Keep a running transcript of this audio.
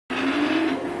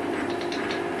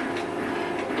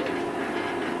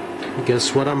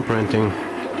guess what I'm printing?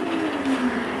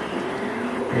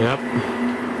 Yep.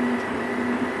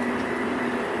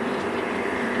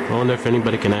 I wonder if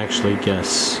anybody can actually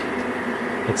guess.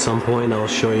 At some point I'll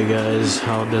show you guys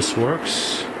how this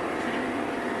works.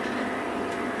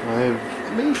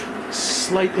 I've made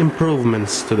slight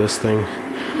improvements to this thing.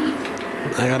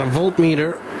 I got a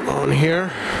voltmeter on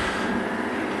here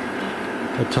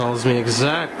that tells me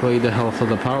exactly the health of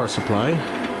the power supply.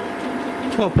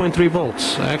 12.3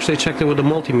 volts. I actually checked it with a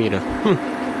multimeter.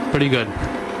 Pretty good.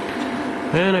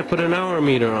 And I put an hour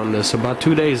meter on this about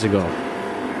 2 days ago.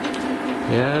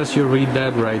 Yes, you read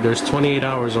that right. There's 28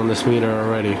 hours on this meter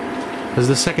already. This is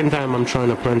the second time I'm trying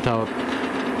to print out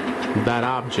that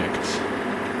object.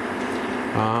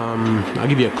 I'll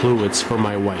give you a clue. It's for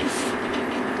my wife.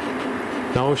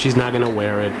 No, she's not gonna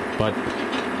wear it, but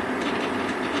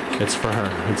it's for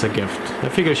her. It's a gift. I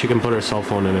figure she can put her cell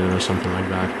phone in it or something like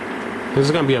that. This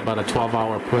is gonna be about a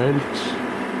 12-hour print.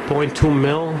 0.2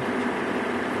 mil.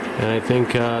 And I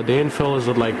think the infill is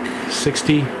at like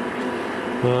 60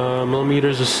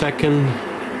 millimeters a second,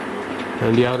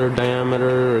 and the outer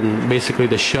diameter and basically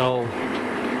the shell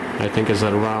I think is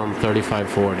at around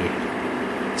 35-40.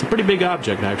 It's a pretty big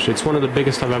object actually. It's one of the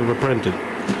biggest I've ever printed.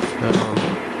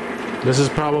 This is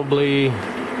probably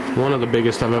one of the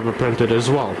biggest I've ever printed as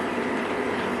well,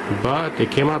 but it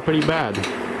came out pretty bad.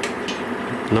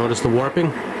 Notice the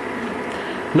warping?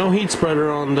 No heat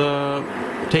spreader on the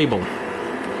table,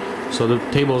 so the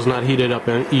table is not heated up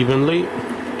evenly.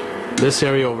 This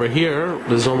area over here,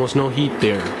 there's almost no heat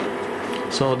there,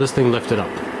 so this thing lifted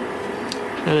up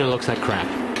and it looks like crap.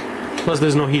 Plus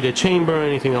there's no heated chamber or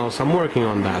anything else. I'm working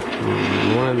on that.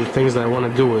 One of the things that I want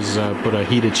to do is put a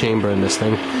heated chamber in this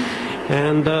thing,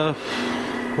 and well,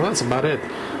 that's about it.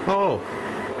 Oh,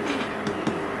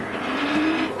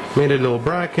 made a little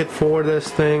bracket for this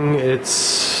thing.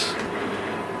 It's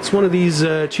one of these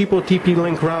cheapo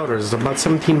TP-Link routers, about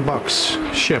 17 bucks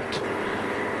shipped,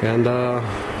 and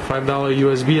 $5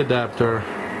 USB adapter,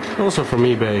 also from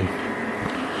eBay.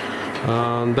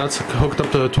 That's hooked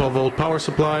up to a 12-volt power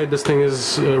supply. This thing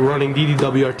is running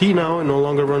DDWRT now and no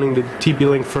longer running the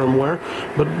TP-Link firmware.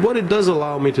 But what it does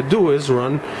allow me to do is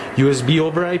run USB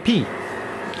over IP.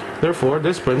 Therefore,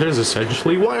 this printer is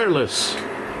essentially wireless.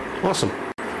 Awesome.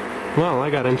 Well, I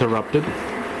got interrupted.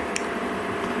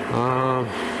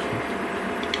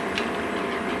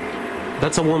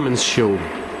 That's a woman's shoe,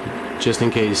 just in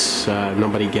case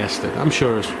nobody guessed it. I'm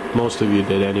sure most of you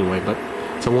did anyway, but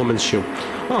it's a woman's shoe.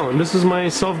 Oh, and this is my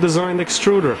self-designed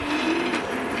extruder.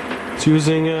 It's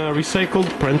using recycled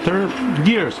printer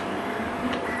gears.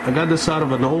 I got this out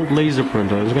of an old laser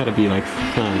printer. It's got to be like,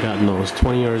 God knows,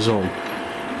 20 years old.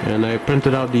 And I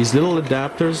printed out these little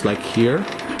adapters, like here.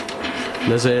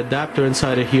 There's an adapter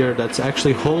inside of here that's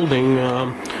actually holding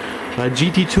a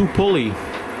GT2 pulley.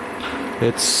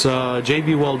 It's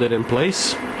JB welded in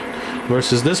place.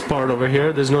 Versus this part over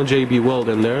here, there's no JB weld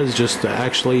in there. It's just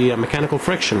actually a mechanical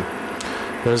friction.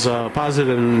 There's a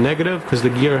positive and negative because the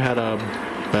gear had a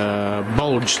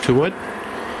bulge to it.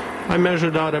 I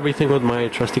measured out everything with my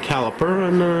trusty caliper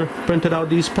and printed out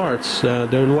these parts.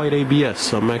 They're in white ABS.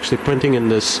 So I'm actually printing in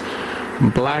this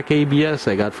black ABS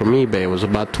I got from eBay. It was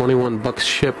about 21 bucks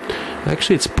shipped.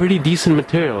 Actually, it's pretty decent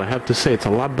material, I have to say. It's a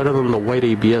lot better than the white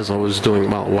ABS I was doing.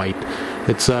 Well, white.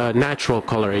 It's a natural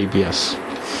color ABS.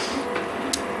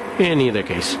 In either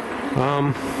case.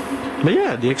 But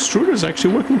yeah, the extruder is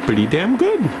actually working pretty damn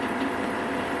good.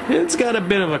 It's got a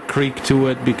bit of a creak to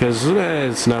it because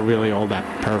it's not really all that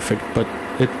perfect, but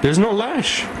there's no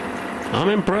lash. I'm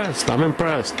impressed. I'm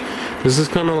impressed. This is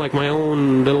kind of like my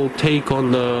own little take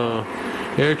on the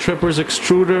Air Trippers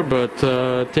extruder, but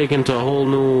taken to a whole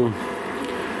new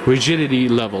rigidity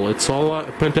level. It's all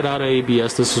printed out of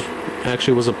ABS. This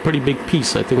actually was a pretty big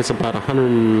piece. I think it's about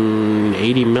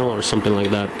 180 mil or something like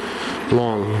that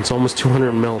long. It's almost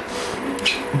 200 mil.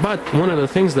 But one of the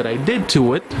things that I did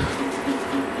to it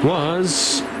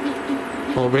was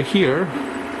over here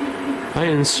I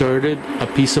inserted a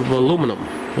piece of aluminum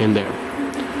in there,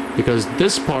 because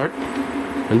this part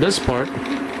and this part,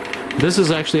 this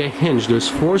is actually a hinge. There's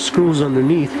 4 screws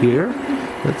underneath here.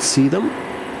 Let's see them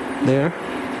there,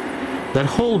 that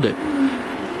hold it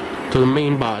to the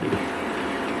main body.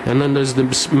 And then there's the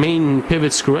main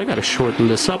pivot screw. I gotta shorten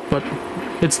this up, but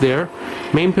it's there.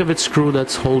 Main pivot screw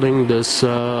that's holding this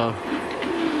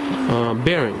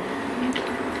bearing.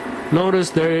 Notice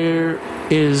there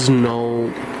is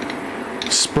no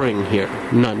spring here,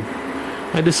 none.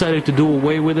 I decided to do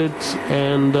away with it,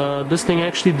 and this thing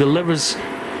actually delivers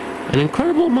an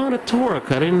incredible amount of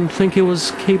torque. I didn't think it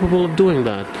was capable of doing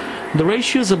that. The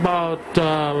ratio is about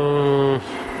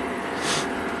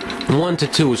 1 to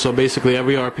 2, so basically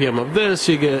every RPM of this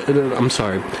you get, I'm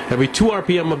sorry, every 2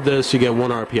 RPM of this you get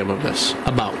 1 RPM of this,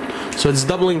 about. So it's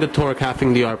doubling the torque,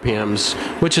 halving the RPMs,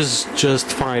 which is just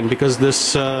fine, because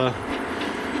this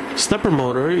stepper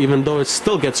motor, even though it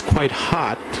still gets quite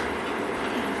hot,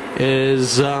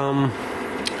 is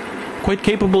quite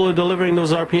capable of delivering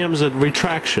those RPMs at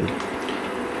retraction.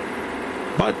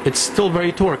 But it's still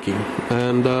very torquey,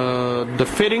 and the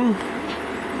fitting,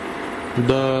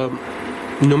 the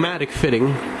pneumatic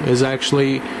fitting, is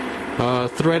actually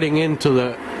threading into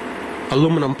the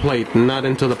aluminum plate, not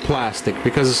into the plastic,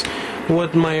 because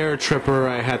with my air tripper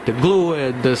I had to glue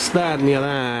it, this, that, and the other.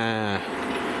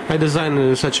 I designed it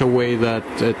in such a way that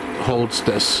it holds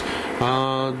this.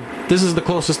 This is the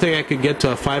closest thing I could get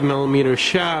to a 5mm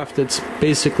shaft. It's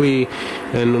basically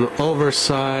an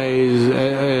oversized,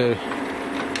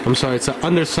 I'm sorry, it's an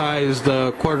undersized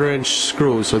 1/4"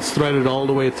 screw, so it's threaded all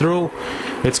the way through.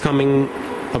 It's coming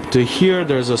up to here.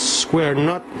 There's a square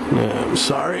nut. I'm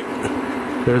sorry.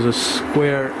 There's a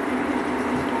square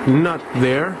nut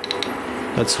there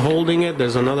that's holding it.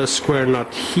 There's another square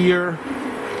nut here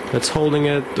that's holding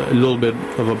it. A little bit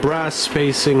of a brass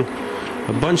spacing.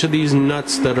 A bunch of these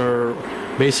nuts that are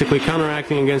basically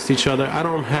counteracting against each other. I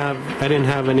didn't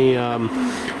have any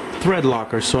thread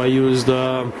locker, so I used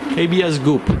ABS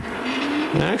goop.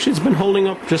 And actually, it's been holding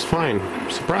up just fine.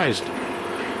 Surprised.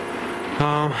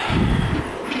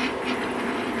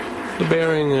 The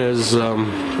bearing is,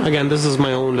 again, this is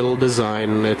my own little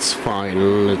design. It's fine.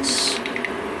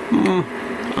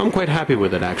 I'm quite happy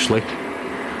with it, actually.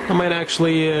 I might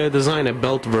actually design a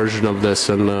belt version of this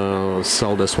and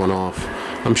sell this one off.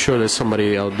 I'm sure there's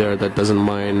somebody out there that doesn't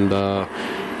mind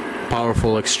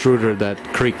powerful extruder that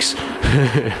creaks.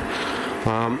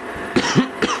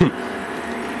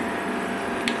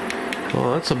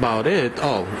 Well, that's about it.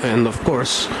 Oh, and of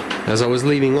course, as I was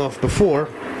leaving off before,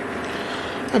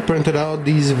 I printed out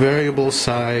these variable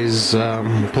size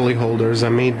pulley holders. I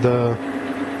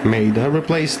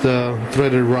replaced the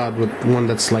threaded rod with one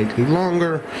that's slightly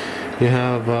longer. You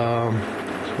have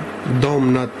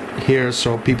dome nut here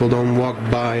so people don't walk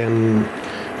by and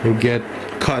get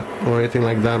cut or anything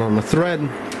like that on the thread.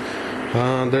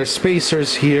 There's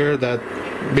spacers here that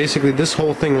basically this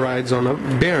whole thing rides on a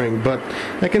bearing, but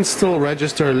I can still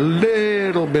register a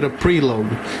little bit of preload.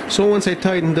 So once I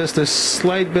tighten this, there's a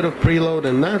slight bit of preload,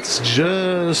 and that's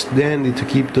just dandy to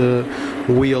keep the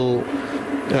wheel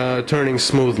turning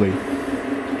smoothly.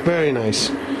 Very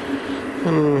nice.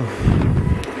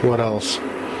 What else?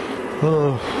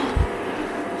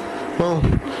 Well,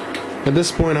 at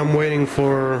this point I'm waiting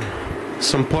for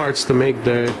some parts to make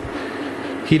the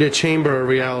heated chamber a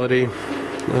reality.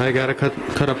 I gotta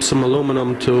cut up some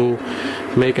aluminum to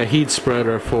make a heat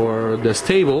spreader for this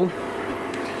table.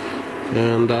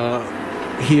 And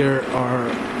here's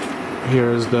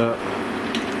the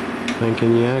thing.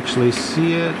 Can you actually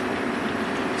see it?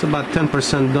 It's about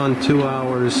 10% done, 2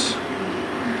 hours.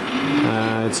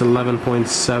 It's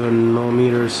 11.7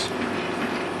 millimeters.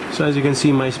 So as you can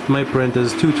see, my print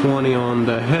is 220 on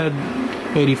the head,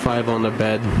 85 on the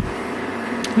bed.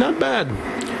 Not bad.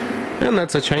 And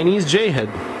that's a Chinese J head.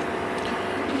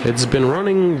 It's been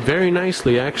running very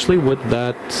nicely, actually, with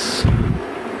that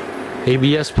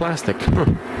ABS plastic.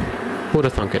 Who'd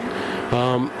have thunk it?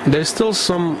 There's still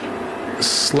some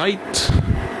slight,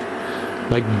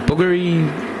 like, boogery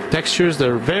textures that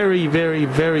are very, very,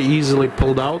 very easily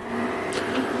pulled out.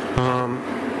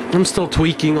 I'm still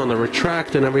tweaking on the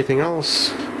retract and everything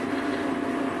else.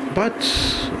 But,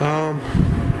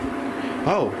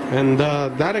 oh, and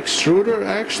that extruder,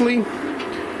 actually,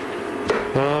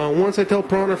 once I tell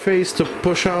Printer Face to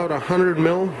push out 100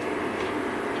 mil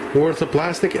worth of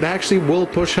plastic, it actually will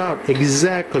push out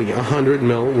exactly 100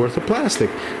 mil worth of plastic.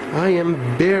 I am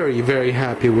very, very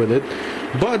happy with it.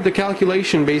 But the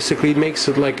calculation basically makes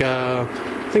it like a,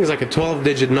 I think it's like a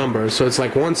 12-digit number, so it's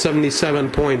like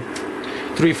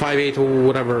 177.358 or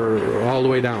whatever, all the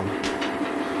way down.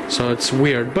 So it's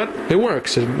weird, but it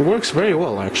works. It works very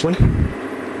well, actually.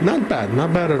 Not bad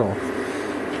at all.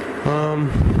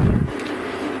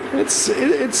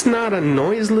 It's not a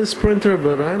noiseless printer,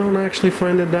 but I don't actually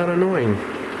find it that annoying.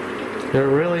 It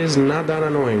really is not that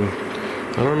annoying.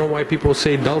 I don't know why people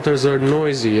say Deltas are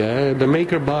noisy. The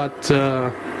MakerBot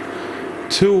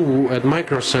 2 at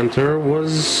Micro Center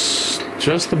was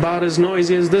just about as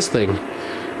noisy as this thing.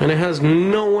 And it has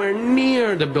nowhere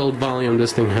near the build volume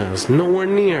this thing has. Nowhere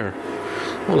near.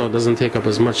 Although it doesn't take up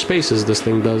as much space as this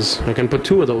thing does. I can put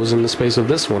 2 of those in the space of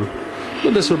this one.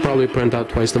 But this would probably print out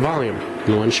twice the volume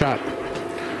in one shot.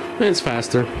 And it's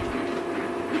faster.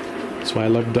 That's why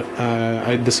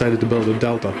I decided to build a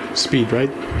Delta. Speed,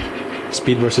 right?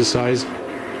 Speed versus size.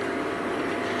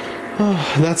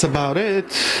 That's about it.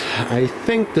 I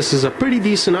think this is a pretty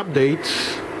decent update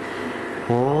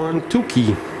on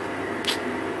Tuki.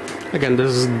 Again,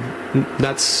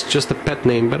 that's just a pet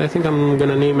name, but I think I'm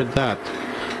gonna name it that.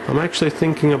 I'm actually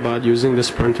thinking about using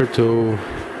this printer to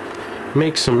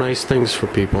make some nice things for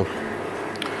people.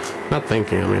 Not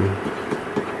thinking, I mean,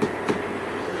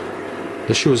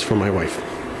 the shoe is for my wife.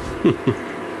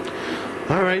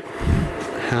 Alright,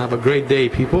 have a great day,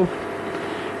 people,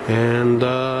 and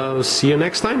see you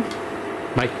next time.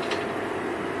 Bye.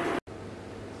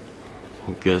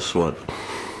 Guess what?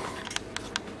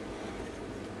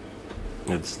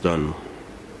 It's done.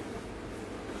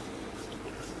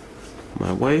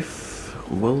 My wife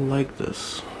will like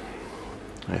this,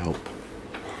 I hope.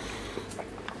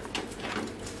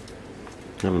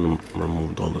 I haven't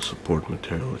removed all the support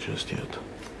material just yet.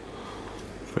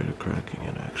 Afraid of cracking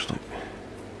it, actually.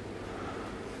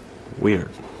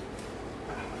 Weird.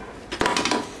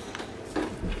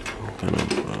 Kind of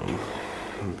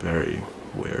very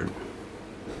weird.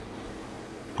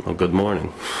 Well, good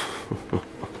morning.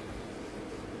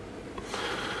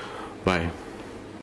 Bye.